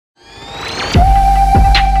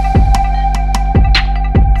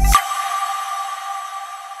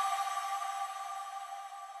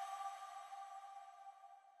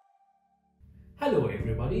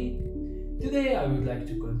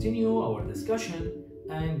continue our discussion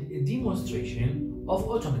and demonstration of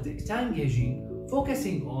automatic tank gauging,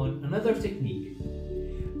 focusing on another technique.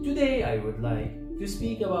 Today I would like to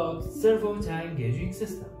speak about servo tank gauging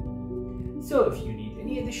system. So if you need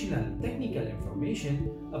any additional technical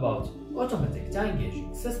information about automatic tank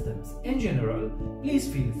gauging systems in general,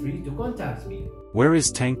 please feel free to contact me. Where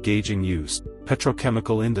is tank gauging used?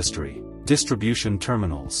 Petrochemical industry, distribution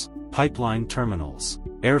terminals, pipeline terminals,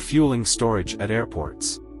 air fueling storage at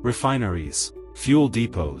airports, refineries, fuel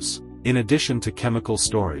depots, in addition to chemical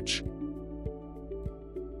storage.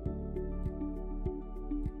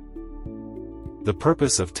 The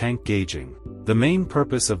purpose of tank gauging. The main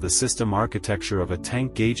purpose of the system architecture of a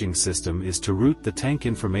tank gauging system is to route the tank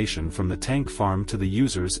information from the tank farm to the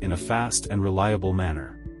users in a fast and reliable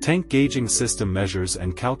manner. Tank gauging system measures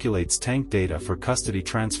and calculates tank data for custody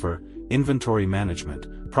transfer, inventory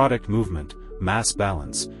management, product movement, mass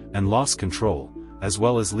balance, and loss control, as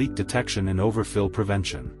well as leak detection and overfill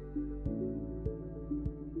prevention.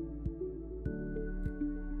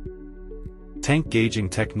 Tank gauging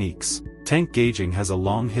techniques. Tank gauging has a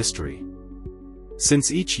long history.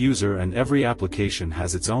 Since each user and every application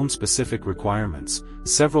has its own specific requirements,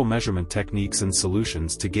 several measurement techniques and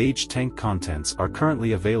solutions to gauge tank contents are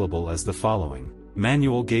currently available as the following: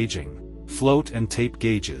 manual gauging, float and tape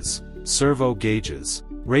gauges, servo gauges,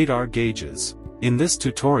 radar gauges. In this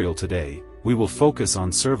tutorial today, we will focus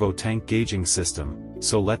on servo tank gauging system,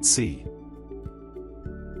 so let's see.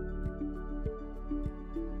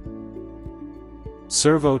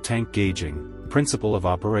 Servo tank gauging, principle of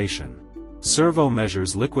operation. Servo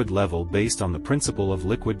measures liquid level based on the principle of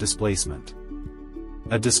liquid displacement.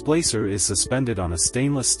 A displacer is suspended on a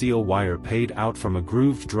stainless steel wire paid out from a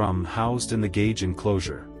grooved drum housed in the gauge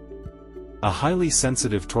enclosure. A highly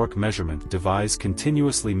sensitive torque measurement device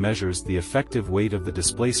continuously measures the effective weight of the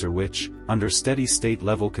displacer which, under steady-state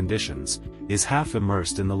level conditions, is half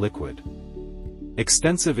immersed in the liquid.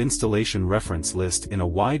 Extensive installation reference list in a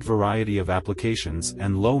wide variety of applications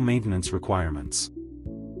and low maintenance requirements.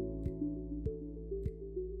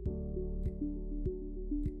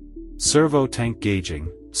 Servo tank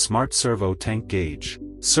gauging, smart servo tank gauge.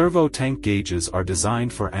 Servo tank gauges are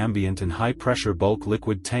designed for ambient and high-pressure bulk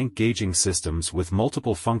liquid tank gauging systems with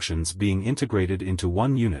multiple functions being integrated into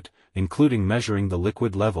one unit, including measuring the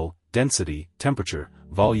liquid level, density, temperature,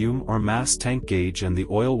 volume or mass tank gauge and the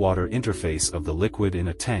oil-water interface of the liquid in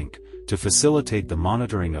a tank, to facilitate the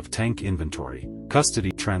monitoring of tank inventory,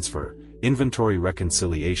 custody transfer, inventory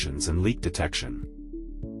reconciliations and leak detection.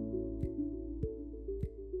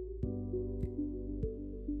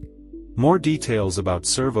 More details about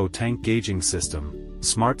servo tank gauging system,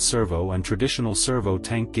 smart servo and traditional servo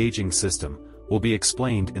tank gauging system, will be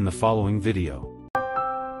explained in the following video.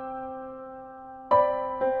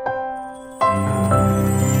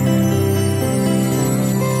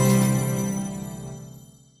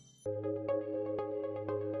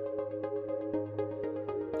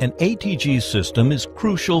 An ATG system is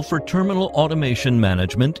crucial for terminal automation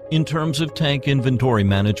management in terms of tank inventory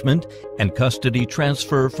management and custody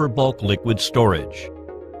transfer for bulk liquid storage.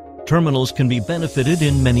 Terminals can be benefited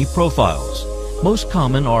in many profiles. Most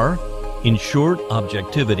common are ensured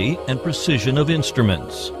objectivity and precision of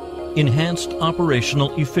instruments, enhanced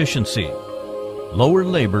operational efficiency, lower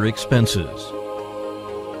labor expenses.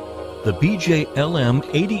 The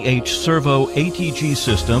BJLM-80H Servo ATG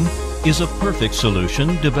system is a perfect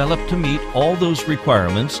solution developed to meet all those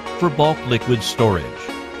requirements for bulk liquid storage.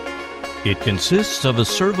 It consists of a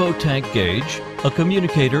servo tank gauge, a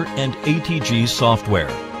communicator, and ATG software.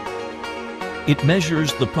 It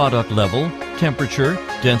measures the product level, temperature,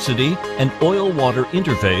 density, and oil-water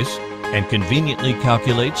interface, and conveniently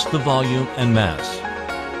calculates the volume and mass.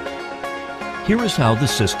 Here is how the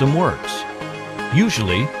system works.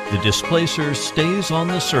 Usually, the displacer stays on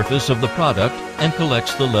the surface of the product and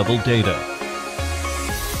collects the level data.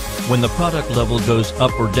 When the product level goes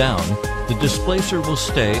up or down, the displacer will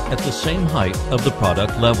stay at the same height of the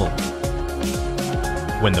product level.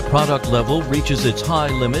 When the product level reaches its high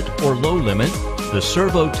limit or low limit, the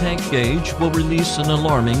servo tank gauge will release an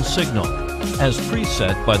alarming signal, as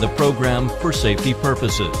preset by the program for safety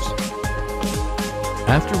purposes.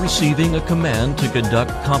 After receiving a command to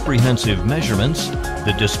conduct comprehensive measurements,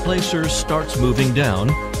 the displacer starts moving down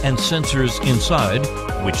and sensors inside,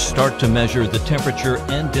 which start to measure the temperature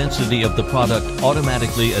and density of the product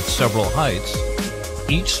automatically at several heights,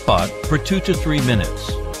 each spot for 2 to 3 minutes.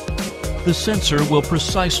 The sensor will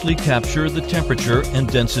precisely capture the temperature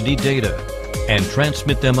and density data and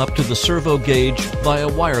transmit them up to the servo gauge via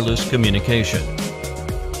wireless communication.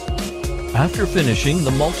 After finishing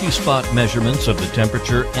the multi-spot measurements of the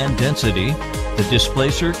temperature and density, the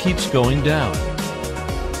displacer keeps going down.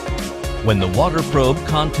 When the water probe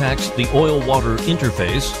contacts the oil-water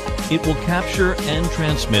interface, it will capture and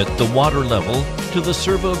transmit the water level to the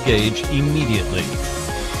servo gauge immediately.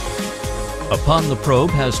 Upon the probe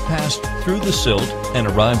has passed through the silt and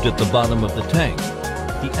arrived at the bottom of the tank,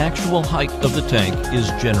 the actual height of the tank is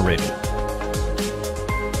generated.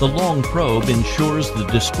 The long probe ensures the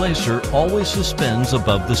displacer always suspends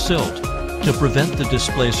above the silt to prevent the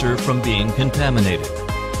displacer from being contaminated.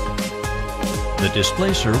 The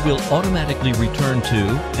displacer will automatically return to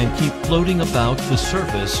and keep floating about the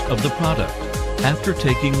surface of the product after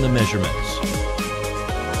taking the measurements.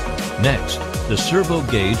 Next, the servo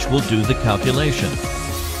gauge will do the calculation.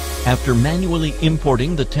 After manually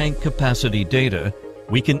importing the tank capacity data,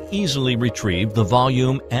 we can easily retrieve the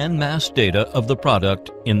volume and mass data of the product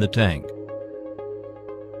in the tank.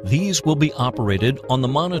 These will be operated on the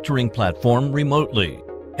monitoring platform remotely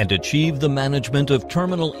and achieve the management of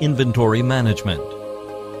terminal inventory management.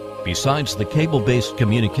 Besides the cable-based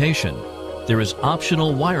communication, there is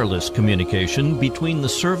optional wireless communication between the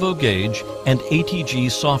servo gauge and ATG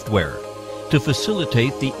software to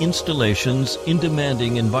facilitate the installations in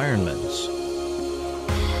demanding environments.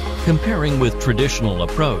 Comparing with traditional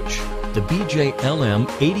approach, the BJLM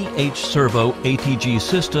 80H Servo ATG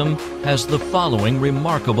system has the following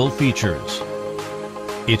remarkable features.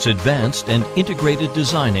 Its advanced and integrated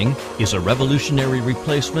designing is a revolutionary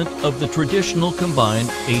replacement of the traditional combined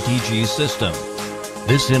ATG system.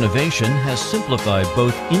 This innovation has simplified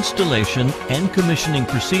both installation and commissioning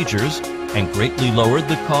procedures and greatly lowered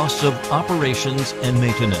the costs of operations and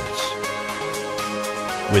maintenance.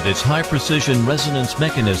 With its high-precision resonance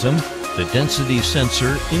mechanism, the density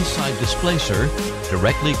sensor inside displacer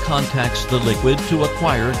directly contacts the liquid to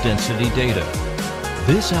acquire density data.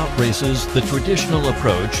 This outraces the traditional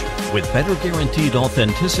approach with better guaranteed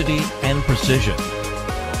authenticity and precision.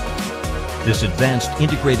 This advanced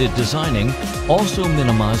integrated designing also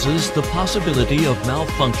minimizes the possibility of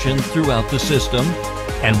malfunction throughout the system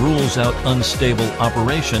and rules out unstable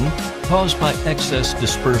operation caused by excess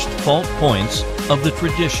dispersed fault points of the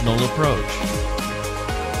traditional approach.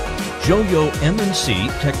 Joyo M&C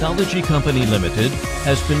Technology Company Limited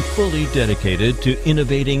has been fully dedicated to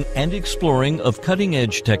innovating and exploring of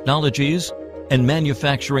cutting-edge technologies and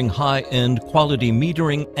manufacturing high-end quality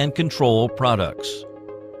metering and control products.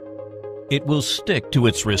 It will stick to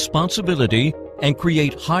its responsibility and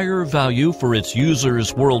create higher value for its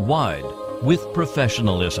users worldwide with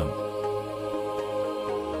professionalism.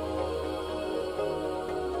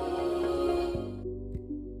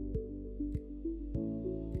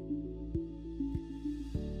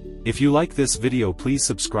 If you like this video, please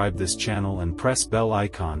subscribe this channel and press bell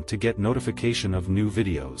icon to get notification of new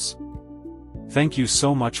videos. Thank you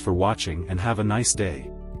so much for watching and have a nice day.